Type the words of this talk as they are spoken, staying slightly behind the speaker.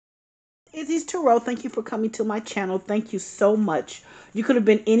Izzy's Tarot, thank you for coming to my channel. Thank you so much. You could have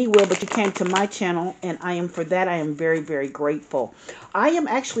been anywhere, but you came to my channel, and for that, I am very, very grateful. I am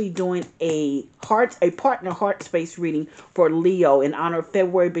actually doing a partner heart space reading for Leo in honor of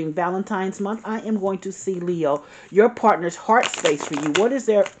February being Valentine's month. I am going to see Leo, your partner's heart space for you. What is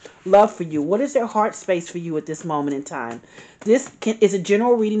their love for you? What is their heart space for you at this moment in time? Is a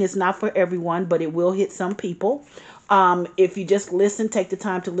general reading. It's not for everyone, but it will hit some people. If you just listen, take the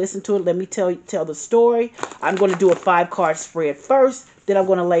time to listen to it. Let me tell the story. I'm going to do a 5-card spread first. Then I'm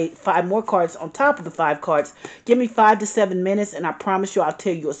going to lay 5 more cards on top of the 5 cards. Give me 5 to 7 minutes, and I promise you I'll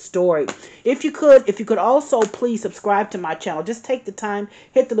tell you a story. If you could also please subscribe to my channel. Just take the time,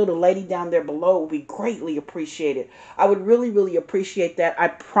 hit the little lady down there below. It would be greatly appreciated. I would really, really appreciate that. I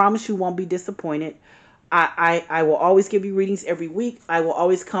promise you won't be disappointed. I will always give you readings every week. I will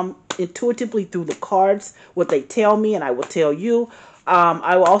always come intuitively through the cards, what they tell me, and I will tell you.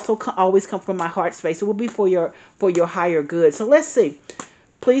 I will also always come from my heart space. It will be for your higher good. So let's see.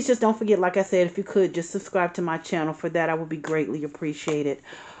 Please just don't forget, like I said, if you could just subscribe to my channel. For that, I would be greatly appreciated.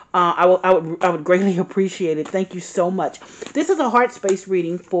 I would greatly appreciate it. Thank you so much. This is a heart space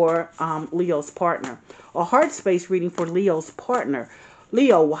reading for Leo's partner. A heart space reading for Leo's partner.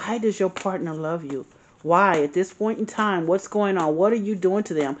 Leo, why does your partner love you? Why? At this point in time, what's going on? What are you doing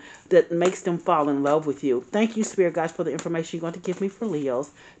to them that makes them fall in love with you? Thank you, Spirit Guides, for the information you're going to give me for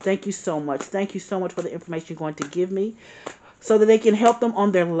Leos. Thank you so much. Thank you so much for the information you're going to give me so that they can help them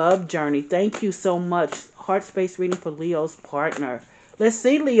on their love journey. Thank you so much. Heart space reading for Leo's partner. Let's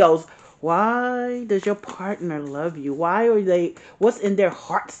see, Leos. Why does your partner love you? What's in their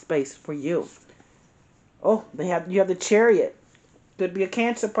heart space for you? Oh, you have the Chariot. Could be a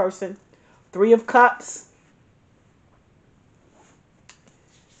Cancer person. 3 of Cups.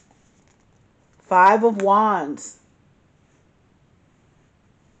 5 of Wands.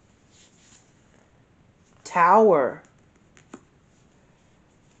 Tower.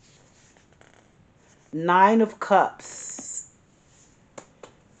 9 of Cups.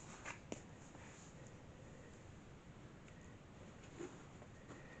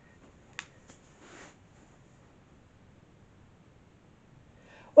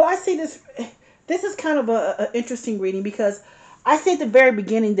 Well, I see this. This is kind of a interesting reading because I see at the very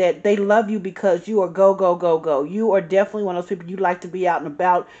beginning that they love you because you are go, go, go, go. You are definitely one of those people, you like to be out and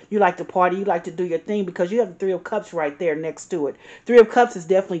about. You like to party. You like to do your thing because you have the 3 of Cups right there next to it. 3 of Cups is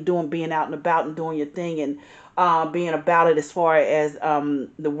definitely being out and about and doing your thing and being about it as far as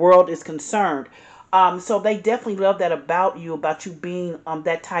the world is concerned. So they definitely love that about you being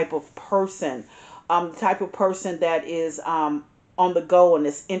that type of person. The type of person that is on the go and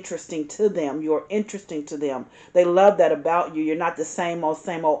it's interesting to them. You're interesting to them. They love that about you. You're not the same old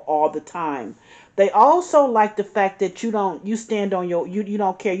all the time. They also like the fact that you stand on you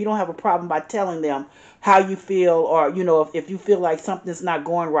don't care. You don't have a problem by telling them how you feel, or if you feel like something's not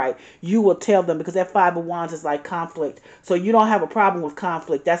going right, you will tell them, because that 5 of Wands is like conflict. So you don't have a problem with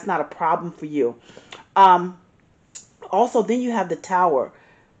conflict. That's not a problem for you. Um Also, then you have the Tower.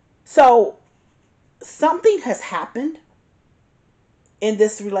 So something has happened in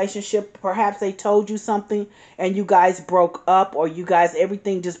this relationship. Perhaps they told you something and you guys broke up, or you guys,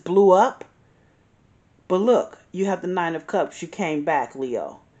 everything just blew up. But look, you have the 9 of Cups. You came back,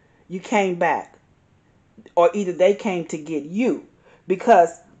 Leo. You came back. Or either they came to get you,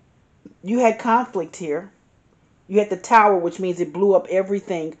 because you had conflict here. You had the Tower, which means it blew up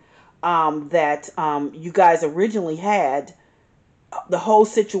everything that you guys originally had. The whole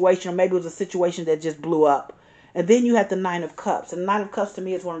situation, or maybe it was a situation that just blew up. And then you have the 9 of Cups. And 9 of Cups to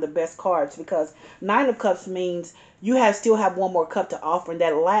me is one of the best cards, because 9 of Cups means you still have one more cup to offer. And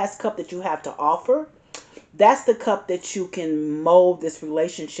that last cup that you have to offer, that's the cup that you can mold this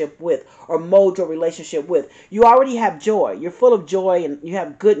relationship with, or mold your relationship with. You already have joy. You're full of joy and you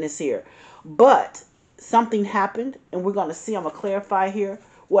have goodness here. But something happened, and we're going to see. I'm going to clarify here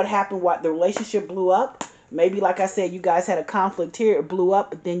what happened, what the relationship blew up. Maybe, like I said, you guys had a conflict here. It blew up,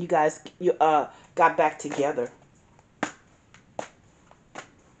 but then you guys got back together.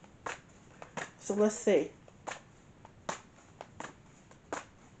 So let's see.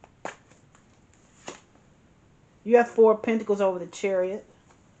 You have 4 of Pentacles over the Chariot.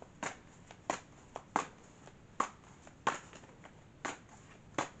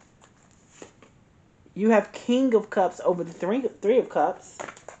 You have King of Cups over the three of Cups.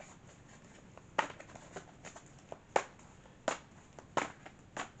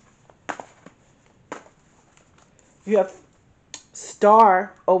 You have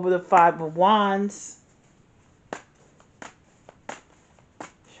Star over the 5 of Wands.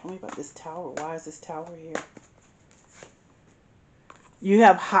 Show me about this Tower. Why is this Tower here? You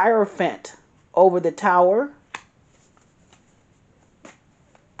have Hierophant over the Tower.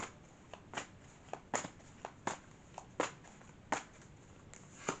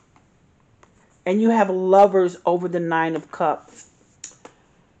 And you have Lovers over the Nine of Cups.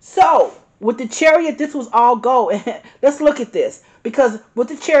 So, with the Chariot, this was all go. Let's look at this. Because with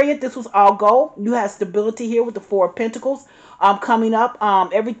the Chariot, this was all go. You had stability here with the Four of Pentacles coming up.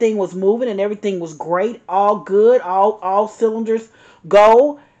 Everything was moving and everything was great. All good. All cylinders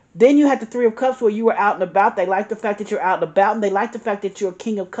go. Then you had the Three of Cups where you were out and about. They like the fact that you're out and about. And they like the fact that you're a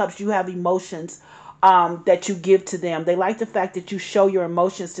King of Cups. You have emotions that you give to them. They like the fact that you show your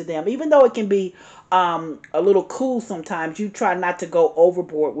emotions to them. Even though it can be a little cool sometimes, you try not to go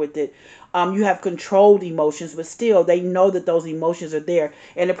overboard with it. You have controlled emotions, but still they know that those emotions are there.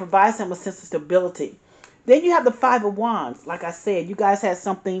 And it provides them a sense of stability. Then you have the Five of Wands. Like I said, you guys had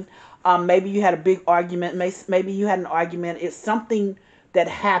something. Maybe you had a big argument. Maybe you had an argument. It's something that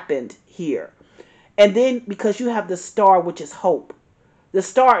happened here. And then because you have the Star, which is hope. The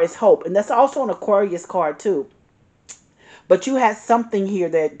Star is hope. And that's also an Aquarius card too. But you had something here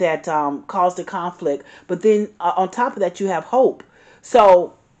that caused a conflict. But then on top of that, you have hope.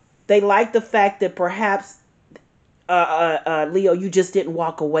 So they like the fact that perhaps Leo, you just didn't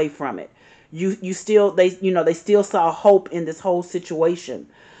walk away from it. You still they still saw hope in this whole situation.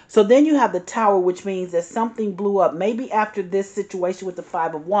 So then you have the Tower, which means that something blew up. Maybe after this situation with the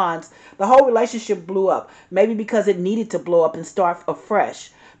Five of Wands, the whole relationship blew up. Maybe because it needed to blow up and start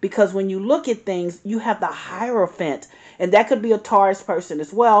afresh. Because when you look at things, you have the Hierophant. And that could be a Taurus person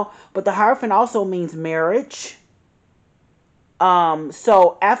as well. But the Hierophant also means marriage.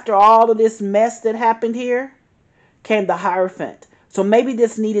 So after all of this mess that happened here, came the Hierophant. So maybe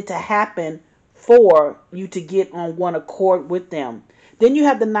this needed to happen for you to get on one accord with them. Then you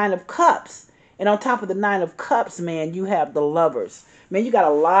have the Nine of Cups. And on top of the Nine of Cups, man, you have the Lovers. Man, you got a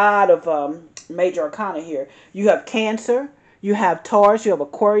lot of major arcana here. You have Cancer, you have Taurus, you have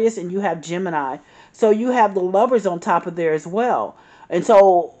Aquarius, and you have Gemini. So you have the Lovers on top of there as well. And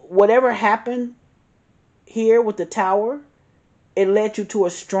so whatever happened here with the Tower, it led you to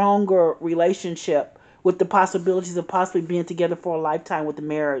a stronger relationship with the possibilities of possibly being together for a lifetime with the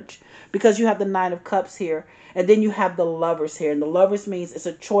marriage. Because you have the Nine of Cups here, and then you have the Lovers here. And the Lovers means it's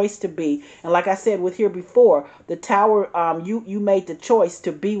a choice to be. And like I said with here before, the Tower, you made the choice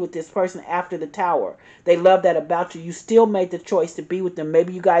to be with this person after the Tower. They love that about you. You still made the choice to be with them.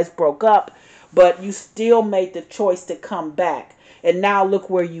 Maybe you guys broke up, but you still made the choice to come back. And now look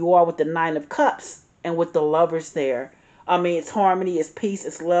where you are with the Nine of Cups and with the Lovers there. I mean, it's harmony, it's peace,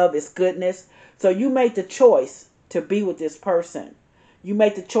 it's love, it's goodness. So you made the choice to be with this person. You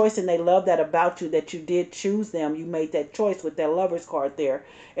made the choice, and they love that about you, that you did choose them. You made that choice with that Lovers card there.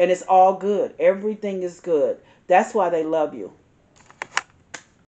 And it's all good. Everything is good. That's why they love you.